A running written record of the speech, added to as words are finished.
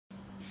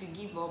if you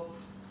give up,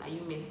 now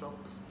you mess up.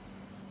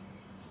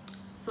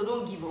 So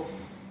don't give up,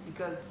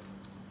 because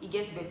it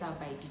gets better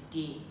by the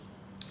day.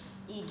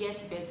 It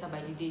gets better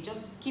by the day.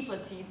 Just keep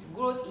at it.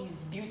 Growth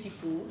is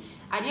beautiful.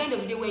 At the end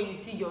of the day, when you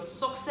see your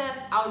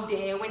success out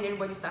there, when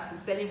everybody starts to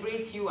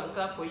celebrate you and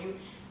clap for you,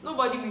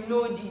 nobody will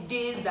know the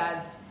days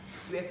that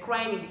you were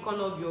crying in the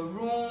corner of your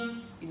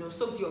room, you know,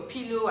 soaked your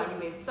pillow and you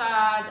were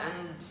sad.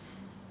 And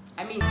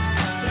I mean,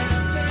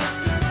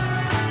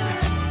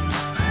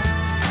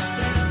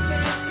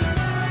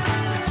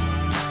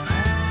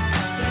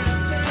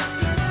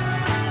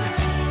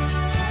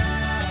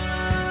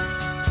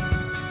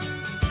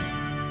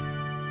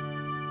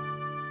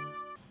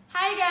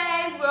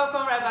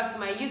 welcome right back to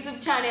my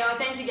YouTube channel.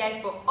 Thank you guys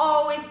for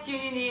always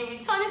tuning in.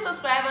 Returning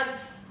subscribers,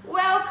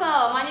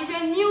 welcome. And if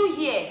you're new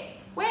here,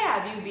 where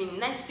have you been?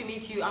 Nice to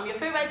meet you. I'm your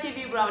favorite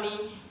TV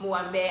brownie,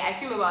 Mowanbe. I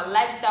film about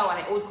lifestyle and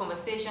I hold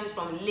conversations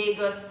from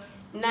Lagos,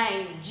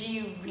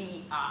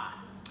 Nigeria.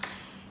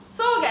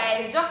 So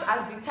guys, just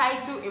as the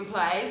title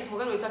implies, we're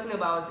going to be talking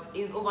about,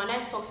 is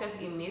overnight success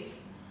a myth?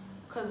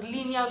 Because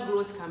linear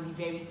growth can be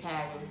very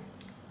tiring.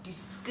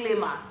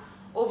 Disclaimer: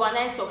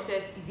 overnight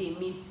success is a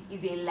myth,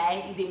 is a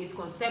lie, is a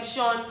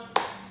misconception,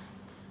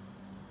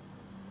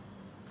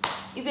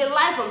 is a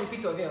lie from the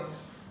pit of hell,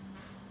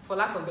 for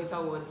lack of better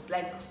words.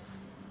 Like,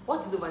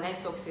 what is overnight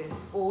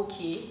success?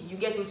 Okay, you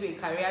get into a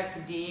career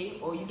today,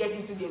 or you get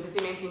into the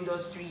entertainment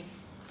industry,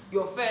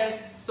 your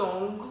first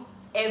song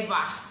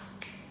ever,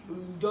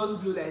 you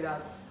just blew like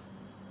that.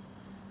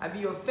 I'll be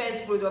your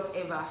first product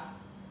ever,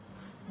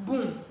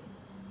 boom.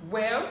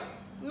 Well,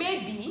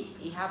 maybe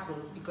it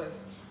happens,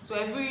 because so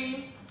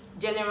every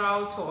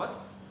general thought,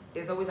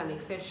 there's always an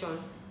exception.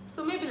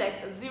 So maybe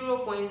like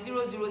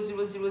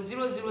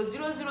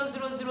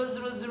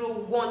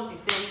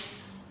 0.0000000000001%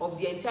 of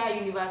the entire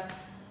universe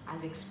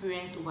has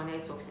experienced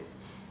overnight success.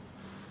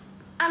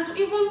 And to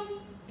even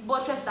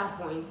buttress that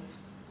point,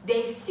 there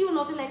is still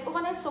nothing like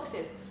overnight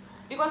success,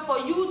 because for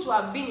you to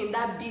have been in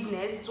that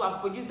business, to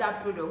have produced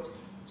that product,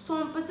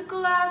 some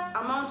particular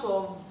amount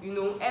of, you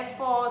know,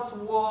 effort,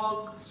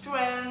 work,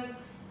 strength,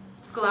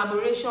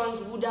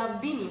 collaborations would have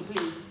been in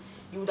place.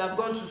 You would have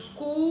gone to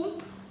school,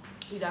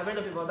 you would have read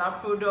up about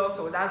that product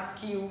or that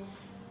skill.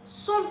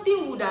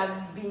 Something would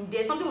have been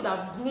there, something would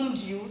have groomed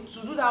you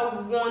to do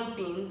that one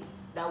thing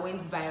that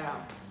went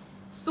viral.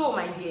 So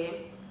my dear,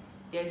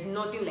 there's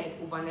nothing like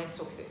overnight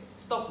success.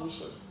 Stop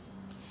wishing.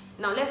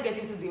 Now let's get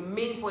into the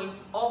main point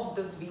of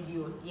this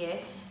video.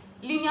 Yeah,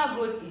 linear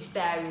growth is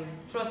tiring.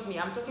 Trust me,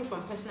 I'm talking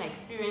from personal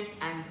experience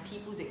and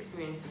people's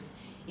experiences.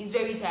 It's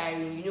very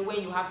tiring, you know,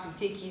 when you have to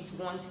take it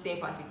one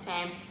step at a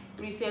time,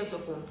 precept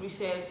upon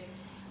precept,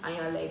 and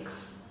you're like,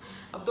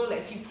 I've done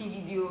like 50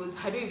 videos,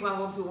 I don't even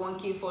have up to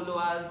 1K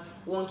followers,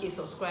 1K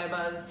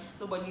subscribers,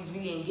 nobody's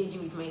really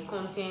engaging with my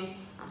content,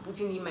 I'm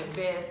putting in my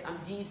best, I'm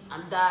this,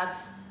 I'm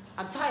that,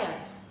 I'm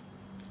tired.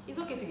 It's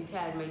okay to be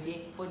tired, my dear,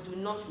 but do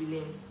not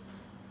relent.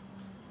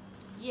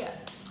 Yeah,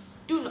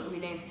 do not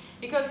relent,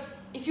 because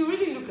if you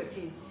really look at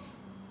it,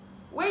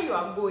 where you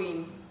are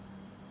going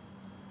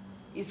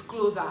is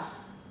closer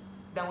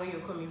than where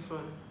you're coming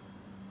from.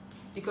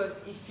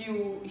 Because if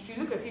you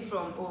look at it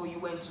from, oh, you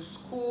went to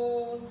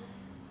school,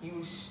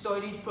 you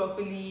studied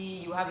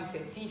properly, you have a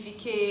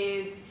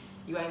certificate,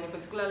 you are in a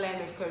particular line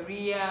of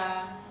career,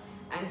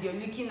 and you're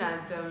looking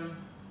at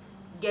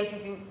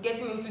getting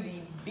into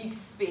the big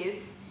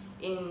space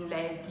in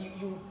like,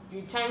 you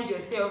timed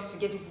yourself to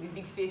get into the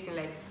big space in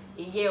like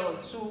a year or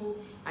two,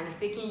 and it's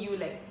taking you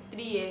like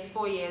 3 years,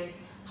 4 years.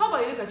 How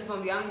about you look at it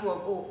from the angle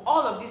of, oh,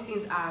 all of these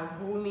things are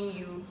grooming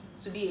you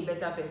to be a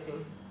better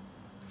person?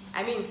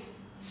 I mean,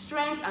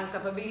 strength and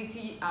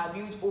capability are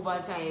built over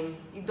time.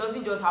 It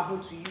doesn't just happen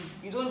to you.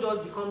 You don't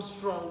just become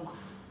strong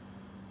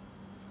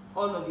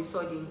all of a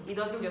sudden. It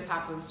doesn't just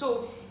happen.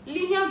 So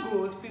linear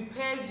growth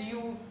prepares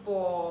you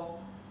for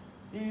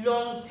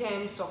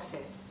long-term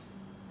success.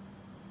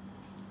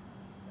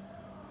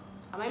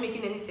 Am I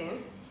making any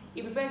sense?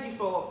 It prepares you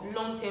for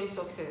long-term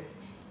success.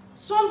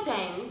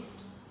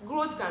 Sometimes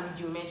growth can be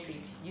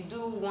geometric. You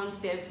do 1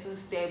 step, 2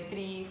 step,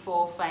 3,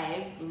 4,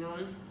 5, you know,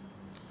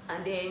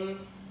 and then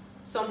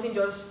something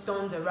just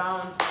turns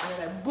around and you're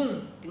like,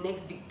 boom, the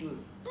next big thing.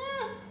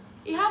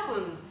 It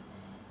happens.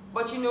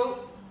 But you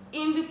know,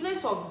 in the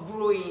place of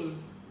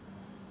growing,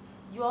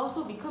 you're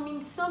also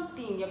becoming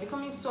something. You're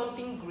becoming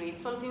something great,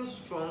 something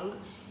strong.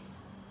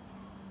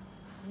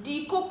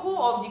 The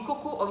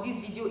cocoa of this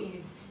video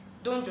is,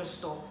 don't just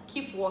stop.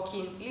 Keep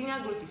working. Linear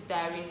growth is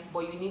tiring,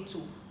 but you need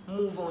to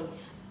move on.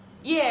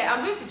 Yeah,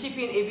 I'm going to chip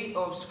in a bit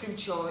of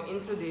scripture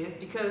into this,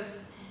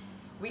 because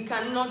we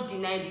cannot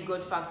deny the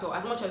God factor.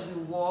 As much as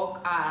we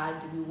work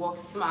hard, we work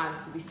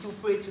smart, we still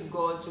pray to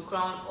God to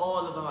crown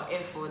all of our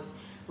efforts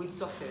with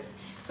success.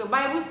 So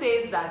Bible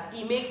says that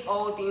He makes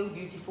all things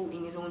beautiful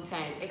in His own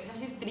time.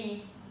 Ecclesiastes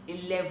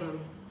 3:11.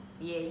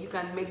 Yeah, you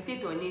can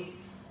meditate on it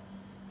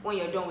when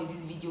you're done with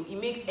this video. He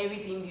makes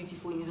everything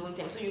beautiful in His own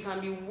time. So you can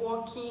be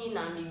working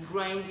and be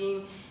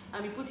grinding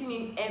and be putting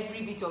in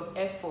every bit of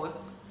effort.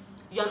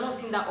 You are not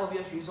seeing that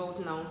obvious result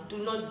now. Do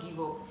not give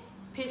up.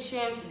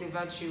 Patience is a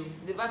virtue.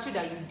 It's a virtue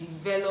that you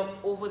develop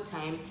over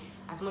time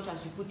as much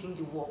as you put in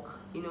the work.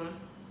 You know,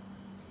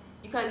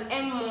 you can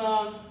earn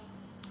more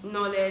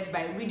knowledge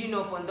by reading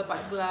up on the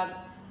particular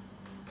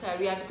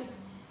career, because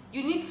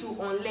you need to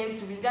unlearn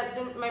to read. That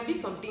there might be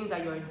some things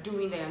that you are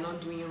doing that you're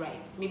not doing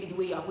right. Maybe the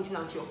way you are putting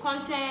out your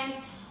content,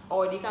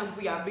 or the kind of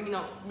people you are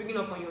bringing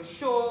up on your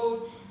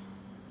show,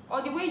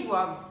 or the way you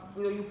are,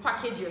 you know, you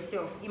package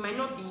yourself. It might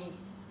not be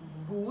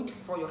good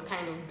for your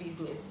kind of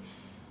business.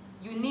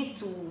 You need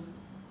to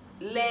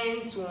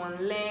learn, to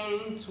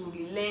unlearn, to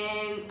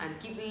relearn, and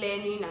keep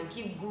learning and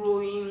keep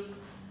growing,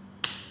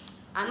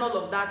 and all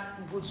of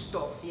that good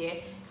stuff. Yeah,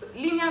 so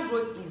linear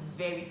growth is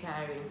very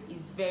tiring.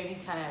 It's very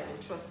tiring,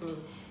 trust me.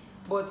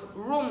 But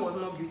Rome was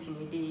not built in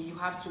a day. You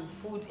have to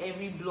put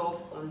every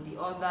block on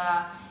the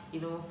other, you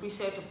know,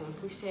 precept upon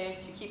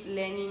precept. You keep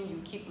learning,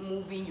 you keep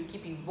moving, you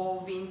keep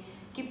evolving,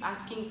 keep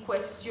asking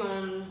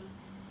questions.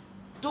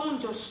 Don't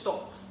just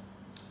stop.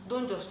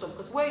 Don't just stop,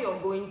 because where you're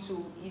going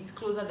to is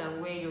closer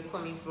than where you're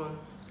coming from.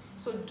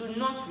 So do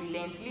not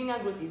relent. Linear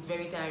growth is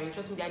very tiring.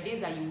 Trust me, there are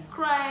days that you will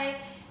cry,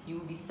 you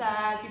will be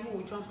sad, people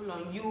will trample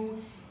on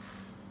you.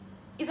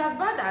 It's as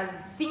bad as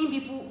seeing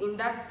people in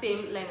that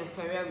same line of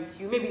career with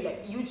you. Maybe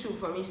like YouTube,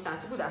 for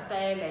instance, people that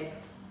started like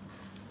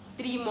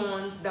 3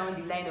 months down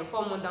the line or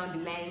 4 months down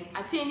the line,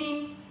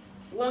 attaining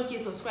 1K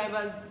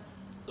subscribers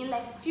in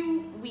like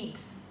few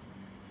weeks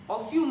or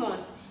few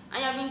months, and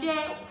you have been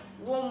there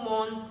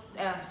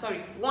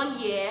 1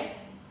 year.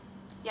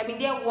 You have been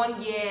there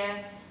 1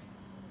 year,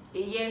 a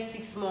year,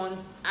 6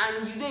 months,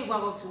 and you don't even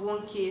have up to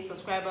 1K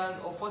subscribers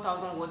or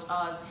 4,000 watch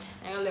hours,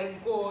 and you're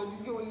like, God,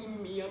 this is only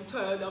me, I'm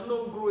tired, I'm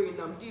not growing,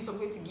 I'm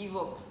going to give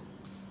up.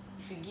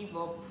 If you give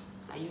up,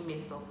 now you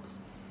mess up.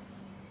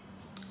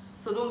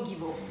 So don't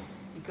give up,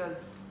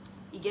 because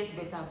it gets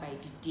better by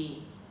the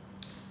day.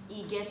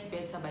 It gets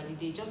better by the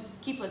day.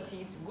 Just keep at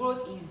it.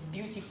 Growth is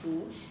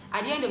beautiful.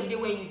 At the end of the day,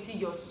 when you see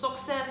your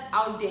success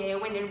out there,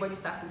 when everybody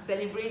starts to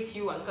celebrate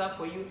you and clap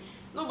for you,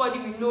 nobody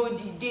will know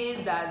the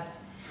days that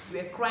you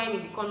were crying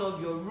in the corner of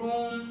your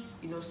room,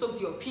 you know, soaked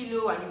your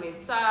pillow and you were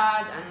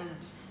sad. And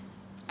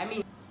I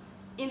mean,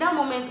 in that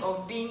moment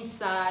of being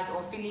sad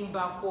or feeling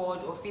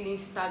backward or feeling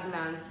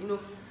stagnant, you know,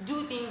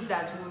 do things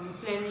that will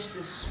replenish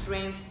the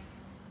strength,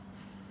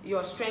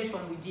 your strength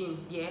from within.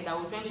 Yeah, that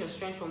will replenish your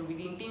strength from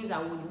within. Things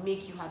that will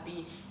make you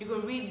happy. You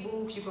can read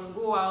books, you can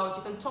go out,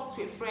 you can talk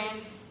to a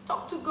friend,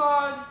 talk to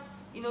God,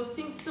 you know,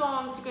 sing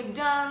songs, you can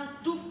dance,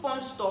 do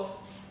fun stuff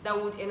that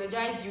would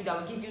energize you, that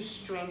will give you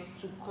strength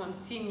to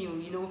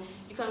continue. You know,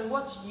 you can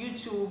watch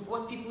YouTube,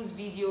 watch people's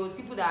videos,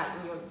 people that are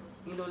in your,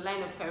 you know,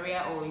 line of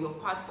career, or you're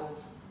part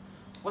of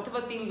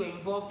whatever thing you're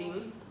involved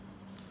in.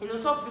 You know,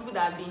 talk to people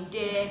that have been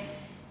there.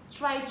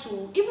 Try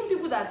to, even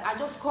people that are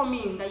just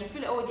coming, that you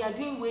feel like, oh, they are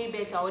doing way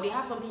better, or they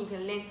have something you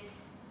can learn.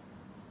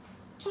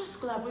 Just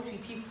collaborate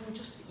with people,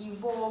 just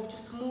evolve,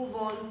 just move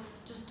on,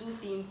 just do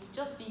things,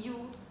 just be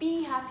you,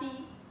 be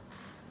happy.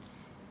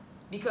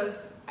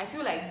 Because I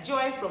feel like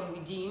joy from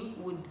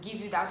within would give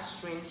you that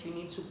strength you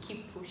need to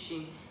keep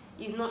pushing.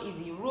 It's not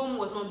easy. Rome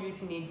was not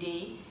built in a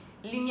day.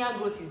 Linear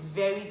growth is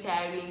very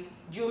tiring.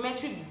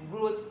 Geometric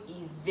growth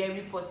is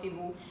very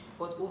possible,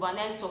 but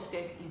overnight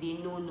success is a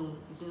no-no.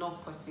 It's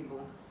not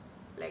possible.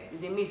 Like,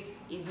 it's a myth.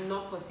 It's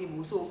not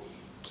possible. So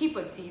keep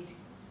at it.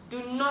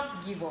 Do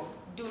not give up.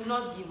 Do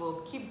not give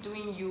up. Keep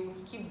doing you.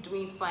 Keep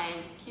doing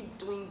fine. Keep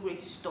doing great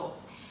stuff.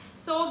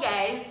 So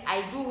guys,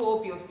 I do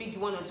hope you've picked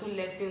 1 or 2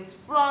 lessons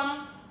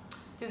from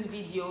this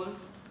video.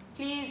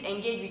 Please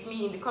engage with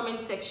me in the comment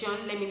section.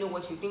 Let me know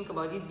what you think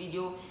about this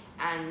video,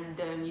 and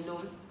you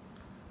know,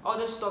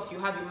 other stuff you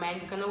have in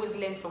mind. You can always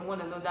learn from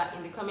one another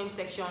in the comment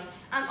section,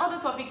 and other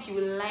topics you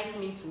would like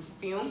me to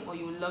film or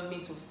you would love me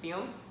to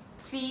film,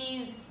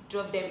 please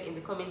drop them in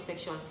the comment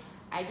section.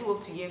 I do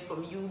hope to hear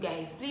from you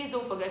guys. Please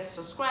don't forget to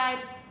subscribe,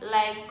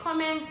 like,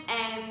 comment,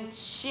 and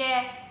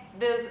share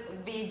this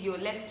video.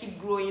 Let's keep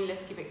growing,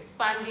 let's keep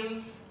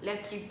expanding,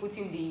 let's keep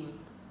putting the,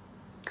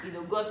 you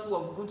know, gospel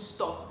of good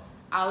stuff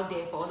out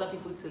there for other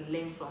people to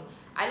learn from.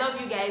 I love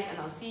you guys, and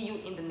I'll see you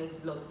in the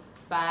next vlog.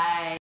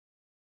 Bye.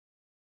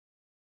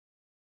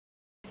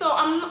 So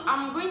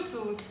I'm going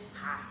to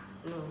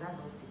no, that's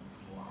not it.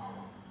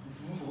 Wow.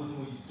 If you move forward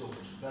when you stop,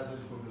 that's the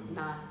problem.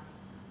 Nah.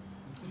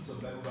 You put some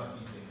Bible back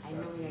in there. I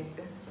know, like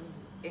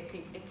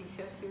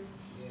Ecclesiastes.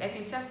 Yeah.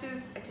 Ecclesiastes.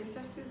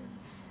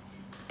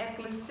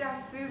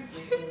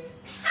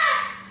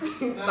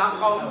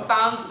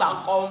 Circumstance.